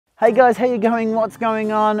Hey guys, how you going? What's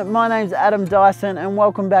going on? My name's Adam Dyson and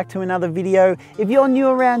welcome back to another video. If you're new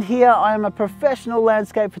around here, I am a professional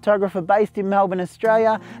landscape photographer based in Melbourne,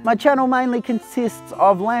 Australia. My channel mainly consists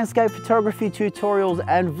of landscape photography tutorials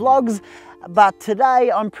and vlogs, but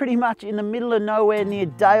today I'm pretty much in the middle of nowhere near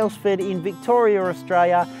Daylesford in Victoria,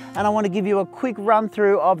 Australia, and I want to give you a quick run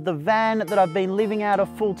through of the van that I've been living out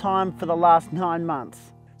of full time for the last 9 months.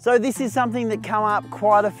 So this is something that came up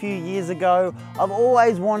quite a few years ago. I've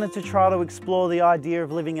always wanted to try to explore the idea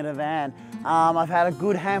of living in a van. I've had a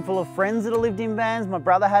good handful of friends that have lived in vans. My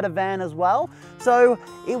brother had a van as well. So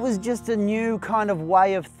it was just a new kind of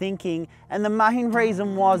way of thinking. And the main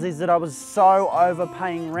reason is that I was so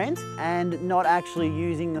overpaying rent and not actually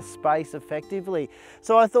using the space effectively.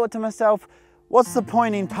 So I thought to myself, what's the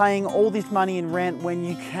point in paying all this money in rent when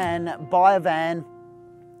you can buy a van,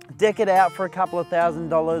 deck it out for a couple of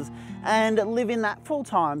 $1,000s and live in that full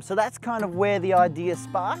time. So that's kind of where the idea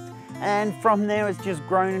sparked, and from there it's just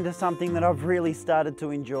grown into something that I've really started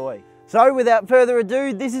to enjoy. So without further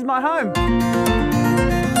ado, this is my home.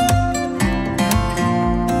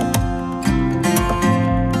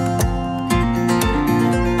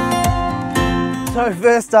 So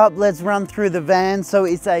first up, let's run through the van. So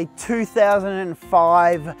it's a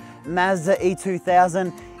 2005 Mazda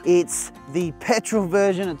E2000. It's the petrol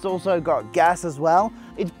version. It's also got gas as well.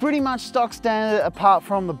 It's pretty much stock standard apart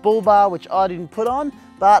from the bull bar, which I didn't put on.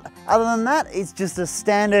 But other than that, it's just a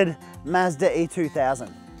standard Mazda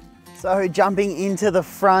E2000. So jumping into the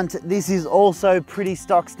front, this is also pretty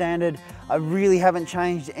stock standard. I really haven't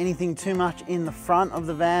changed anything too much in the front of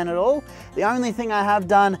the van at all. The only thing I have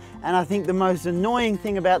done, and I think the most annoying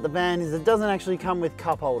thing about the van, is it doesn't actually come with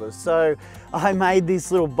cup holders. So I made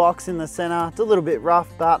this little box in the center. It's a little bit rough,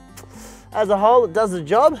 but as a whole, it does the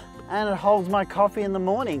job and it holds my coffee in the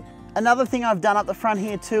morning. Another thing I've done up the front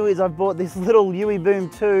here too is I've bought this little UE Boom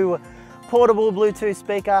 2 portable Bluetooth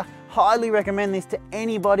speaker. Highly recommend this to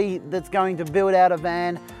anybody that's going to build out a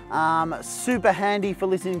van. Super handy for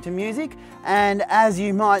listening to music, and as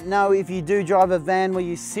you might know, if you do drive a van where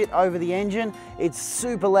you sit over the engine, it's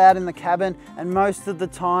super loud in the cabin, and most of the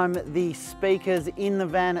time the speakers in the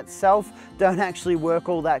van itself don't actually work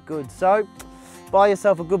all that good. So buy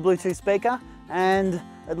yourself a good Bluetooth speaker and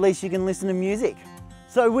at least you can listen to music.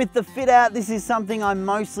 So with the fit out, this is something I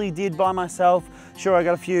mostly did by myself. Sure, I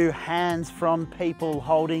got a few hands from people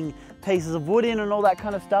holding pieces of wood in and all that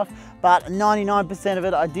kind of stuff, but 99% of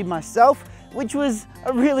it I did myself, which was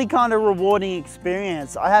a really kind of rewarding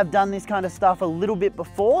experience. I have done this kind of stuff a little bit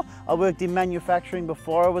before. I worked in manufacturing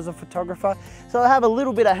before I was a photographer, so I have a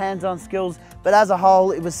little bit of hands-on skills, but as a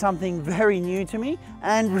whole, it was something very new to me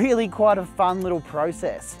and really quite a fun little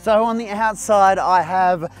process. So on the outside, I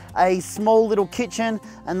have a small little kitchen,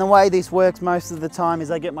 and the way this works most of the time is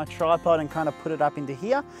I get my tripod and kind of put it up into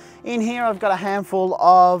here. In here, I've got a handful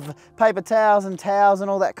of paper towels and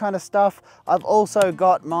all that kind of stuff. I've also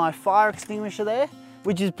got my fire extinguisher there,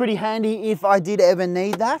 which is pretty handy if I did ever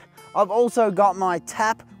need that. I've also got my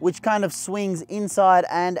tap, which kind of swings inside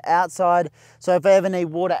and outside. So if I ever need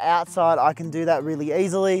water outside, I can do that really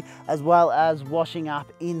easily, as well as washing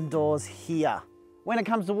up indoors here. When it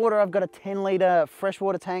comes to water, I've got a 10-litre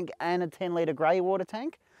freshwater tank and a 10-litre grey water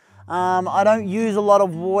tank. I don't use a lot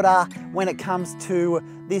of water when it comes to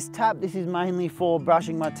this tap. This is mainly for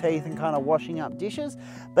brushing my teeth and kind of washing up dishes,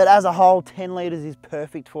 but as a whole, 10 litres is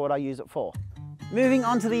perfect for what I use it for. Moving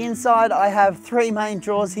on to the inside, I have 3 main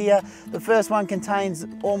drawers here. The first one contains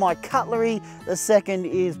all my cutlery, the second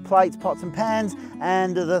is plates, pots and pans,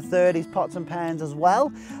 and the third is pots and pans as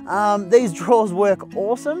well. These drawers work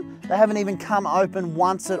awesome. They haven't even come open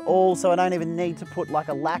once at all, so I don't even need to put like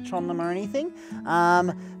a latch on them or anything.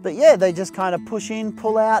 But yeah, they just kind of push in,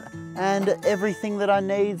 pull out, and everything that I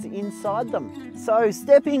need's inside them. So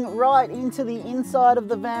stepping right into the inside of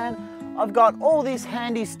the van, I've got all this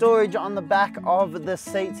handy storage on the back of the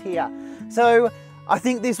seats here. So I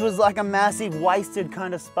think this was like a massive wasted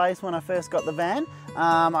kind of space when I first got the van.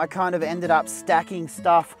 I kind of ended up stacking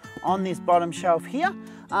stuff on this bottom shelf here.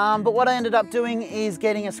 But what I ended up doing is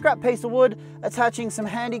getting a scrap piece of wood, attaching some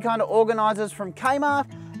handy kind of organizers from Kmart,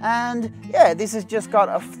 and yeah, this has just got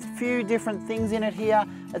a few different things in it here.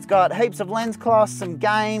 It's got heaps of lens cloths, some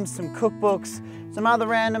games, some cookbooks, some other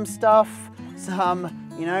random stuff, some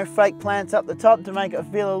fake plants up the top to make it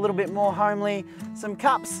feel a little bit more homely, some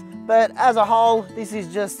cups, but as a whole, this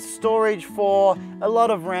is just storage for a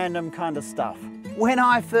lot of random kind of stuff. When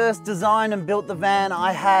I first designed and built the van,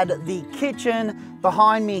 I had the kitchen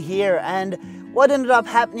behind me here, and what ended up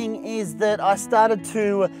happening is that I started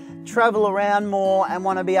to travel around more and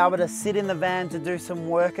want to be able to sit in the van to do some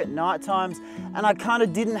work at night times, and I kind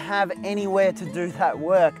of didn't have anywhere to do that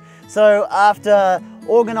work. So after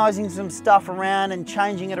organizing some stuff around and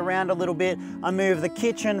changing it around a little bit, I moved the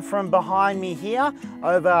kitchen from behind me here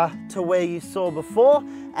over to where you saw before,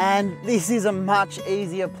 and this is a much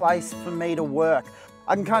easier place for me to work.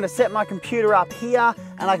 I can kind of set my computer up here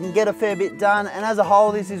and I can get a fair bit done, and as a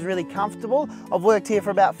whole this is really comfortable. I've worked here for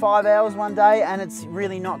about 5 hours one day and it's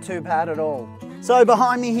really not too bad at all. So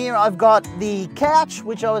behind me here I've got the couch,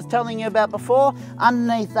 which I was telling you about before.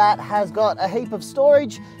 Underneath that has got a heap of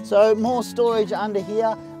storage, so more storage under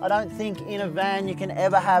here. I don't think in a van you can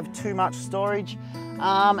ever have too much storage.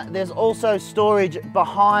 There's also storage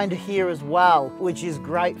behind here as well, which is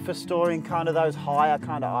great for storing kind of those higher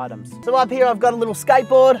kind of items. So up here I've got a little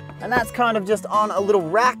skateboard, and that's kind of just on a little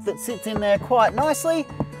rack that sits in there quite nicely.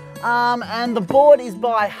 And the board is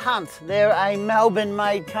by Hunt. They're a Melbourne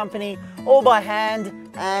made company, all by hand.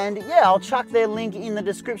 And yeah, I'll chuck their link in the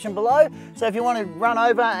description below. So if you want to run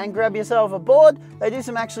over and grab yourself a board, they do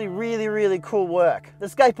some actually really cool work. The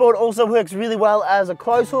skateboard also works really well as a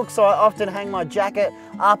clothes hook, so I often hang my jacket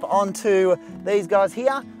up onto these guys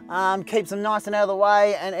here. Keeps them nice and out of the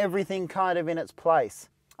way and everything kind of in its place.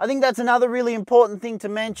 I think that's another really important thing to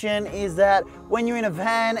mention, is that when you're in a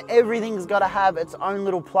van, everything's got to have its own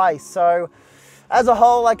little place. So as a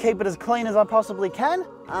whole, I keep it as clean as I possibly can.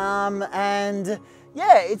 And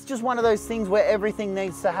yeah, it's just one of those things where everything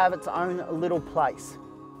needs to have its own little place.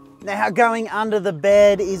 Now, going under the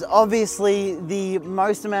bed is obviously the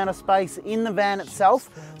most amount of space in the van itself.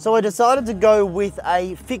 So I decided to go with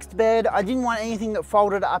a fixed bed. I didn't want anything that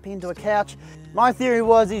folded up into a couch. My theory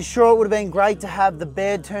was, sure, it would have been great to have the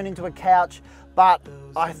bed turn into a couch, but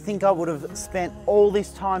I think I would have spent all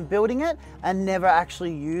this time building it and never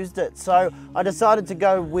actually used it. So I decided to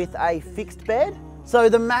go with a fixed bed. So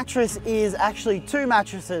the mattress is actually 2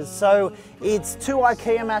 mattresses. So it's 2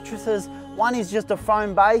 IKEA mattresses. One is just a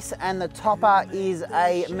foam base and the topper is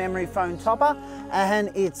a memory foam topper, and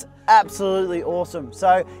it's absolutely awesome.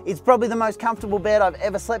 So it's probably the most comfortable bed I've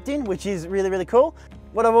ever slept in, which is really cool.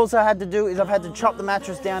 What I've also had to do is I've had to chop the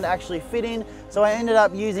mattress down to actually fit in. So I ended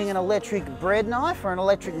up using an electric bread knife or an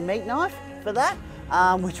electric meat knife for that,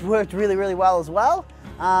 which worked really well as well.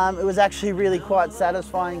 It was actually really quite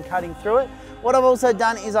satisfying cutting through it. What I've also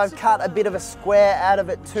done is I've cut a bit of a square out of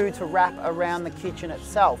it too to wrap around the kitchen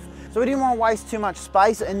itself. So we didn't want to waste too much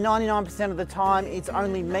space, and 99% of the time it's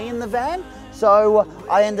only me in the van. So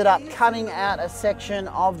I ended up cutting out a section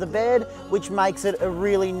of the bed, which makes it a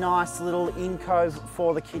really nice little alcove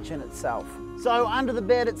for the kitchen itself. So under the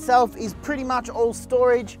bed itself is pretty much all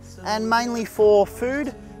storage and mainly for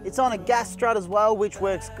food. It's on a gas strut as well, which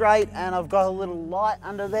works great, and I've got a little light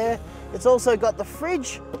under there. It's also got the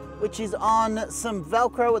fridge, which is on some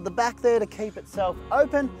Velcro at the back there to keep itself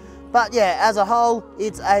open. But yeah, as a whole,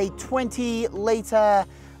 it's a 20-litre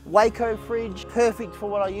Waco fridge, perfect for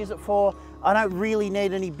what I use it for. I don't really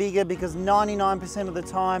need any bigger because 99% of the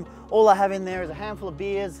time, all I have in there is a handful of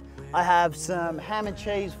beers. I have some ham and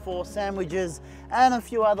cheese for sandwiches and a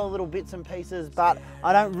few other little bits and pieces, but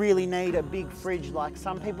I don't really need a big fridge like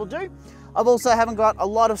some people do. I've also haven't got a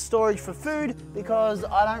lot of storage for food because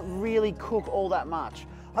I don't really cook all that much.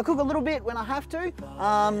 I cook a little bit when I have to,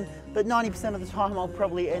 but 90% of the time I'll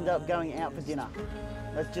probably end up going out for dinner.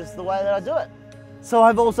 That's just the way that I do it. So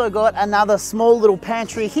I've also got another small little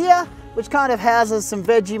pantry here, which kind of houses some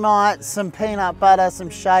Vegemite, some peanut butter, some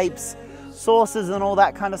shapes, sauces and all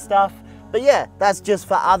that kind of stuff. But yeah, that's just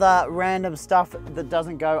for other random stuff that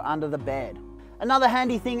doesn't go under the bed. Another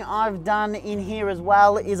handy thing I've done in here as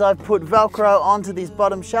well is I've put Velcro onto this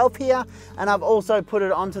bottom shelf here, and I've also put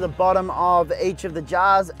it onto the bottom of each of the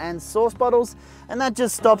jars and sauce bottles, and that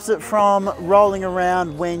just stops it from rolling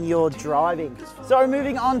around when you're driving. So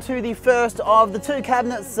moving on to the first of the 2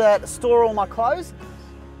 cabinets that store all my clothes.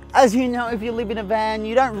 As you know, if you live in a van,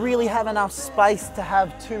 you don't really have enough space to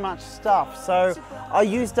have too much stuff. So I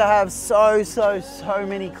used to have so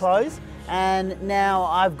many clothes, and now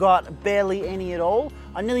I've got barely any at all.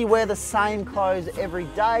 I nearly wear the same clothes every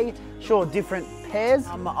day, sure, different pairs.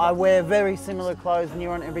 I wear very similar clothes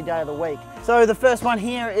near on every day of the week. So the first one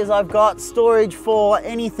here is I've got storage for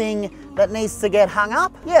anything that needs to get hung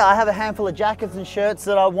up. Yeah, I have a handful of jackets and shirts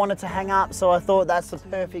that I wanted to hang up, so I thought that's the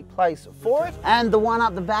perfect place for it. And the one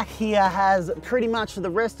up the back here has pretty much the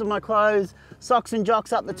rest of my clothes, socks and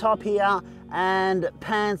jocks up the top here, and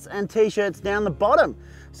pants and t-shirts down the bottom.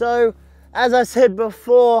 So as I said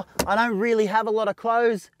before, I don't really have a lot of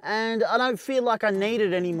clothes and I don't feel like I need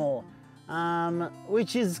it anymore,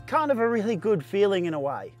 which is kind of a really good feeling in a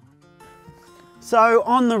way. So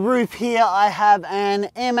on the roof here, I have an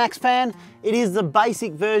Air Max fan. It is the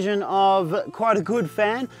basic version of quite a good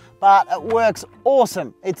fan, but it works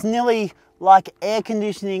awesome. It's nearly like air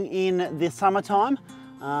conditioning in the summertime.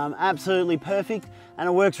 Absolutely perfect. And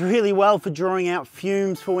it works really well for drawing out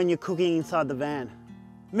fumes for when you're cooking inside the van.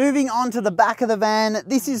 Moving on to the back of the van,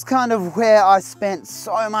 this is kind of where I spent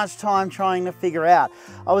so much time trying to figure out.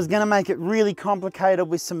 I was gonna make it really complicated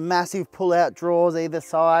with some massive pull-out drawers either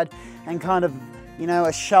side and kind of, you know,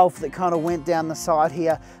 a shelf that kind of went down the side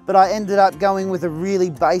here. But I ended up going with a really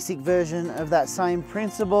basic version of that same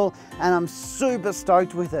principle, and I'm super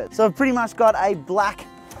stoked with it. So I've pretty much got a black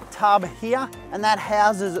tub here, and that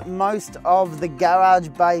houses most of the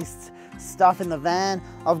garage-based stuff in the van.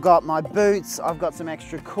 I've got my boots, I've got some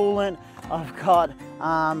extra coolant, I've got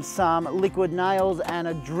some liquid nails and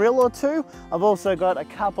a drill or two. I've also got a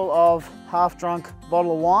couple of half-drunk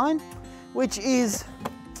bottle of wine, which is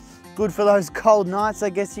good for those cold nights,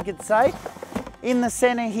 I guess you could say. In the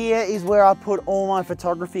center here is where I put all my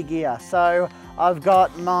photography gear. So I've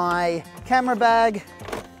got my camera bag,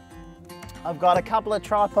 I've got a couple of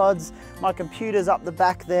tripods, my computer's up the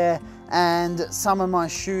back there, and some of my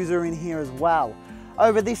shoes are in here as well.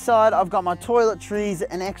 Over this side, I've got my toiletries,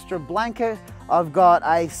 an extra blanket, I've got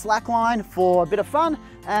a slack line for a bit of fun,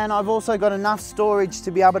 and I've also got enough storage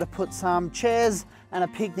to be able to put some chairs and a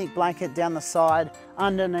picnic blanket down the side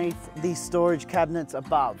underneath these storage cabinets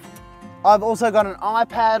above. I've also got an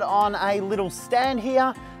iPad on a little stand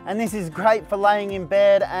here, and this is great for laying in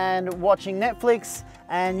bed and watching Netflix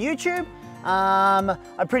and YouTube.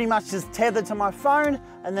 I pretty much just tether to my phone,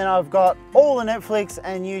 and then I've got all the Netflix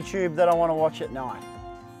and YouTube that I want to watch at night.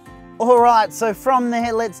 All right, so from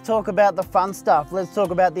there, let's talk about the fun stuff. Let's talk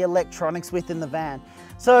about the electronics within the van.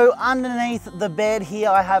 So underneath the bed here,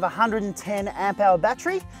 I have a 110 amp hour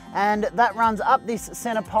battery, and that runs up this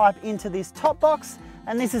center pipe into this top box.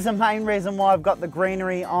 And this is the main reason why I've got the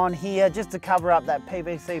greenery on here, just to cover up that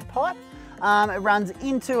PVC pipe. It runs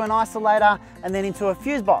into an isolator and then into a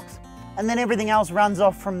fuse box, and then everything else runs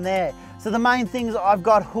off from there. So the main things I've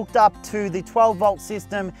got hooked up to the 12-volt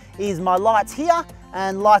system is my lights here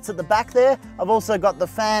and lights at the back there. I've also got the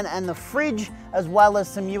fan and the fridge, as well as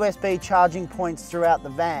some USB charging points throughout the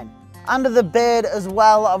van. Under the bed as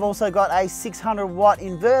well, I've also got a 600-watt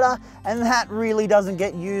inverter, and that really doesn't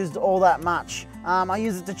get used all that much. I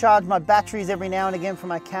use it to charge my batteries every now and again for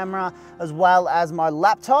my camera, as well as my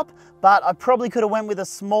laptop, but I probably could have went with a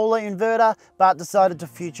smaller inverter, but decided to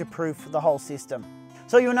future-proof the whole system.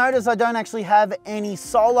 So you'll notice I don't actually have any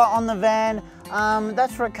solar on the van.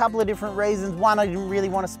 That's for a couple of different reasons. One, I didn't really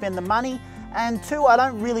want to spend the money, and two, I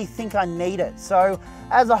don't really think I need it. So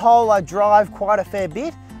as a whole, I drive quite a fair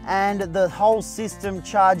bit, and the whole system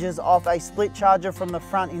charges off a split charger from the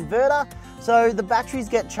front inverter. So the batteries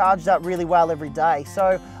get charged up really well every day.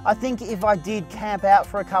 So I think if I did camp out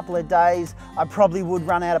for a couple of days, I probably would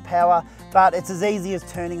run out of power, but it's as easy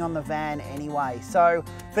as turning on the van anyway. So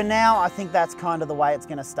for now, I think that's kind of the way it's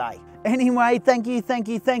gonna stay. Anyway, thank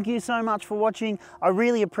you so much for watching. I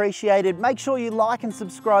really appreciate it. Make sure you like and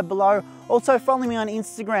subscribe below. Also follow me on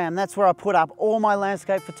Instagram. That's where I put up all my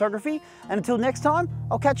landscape photography. And until next time,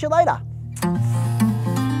 I'll catch you later.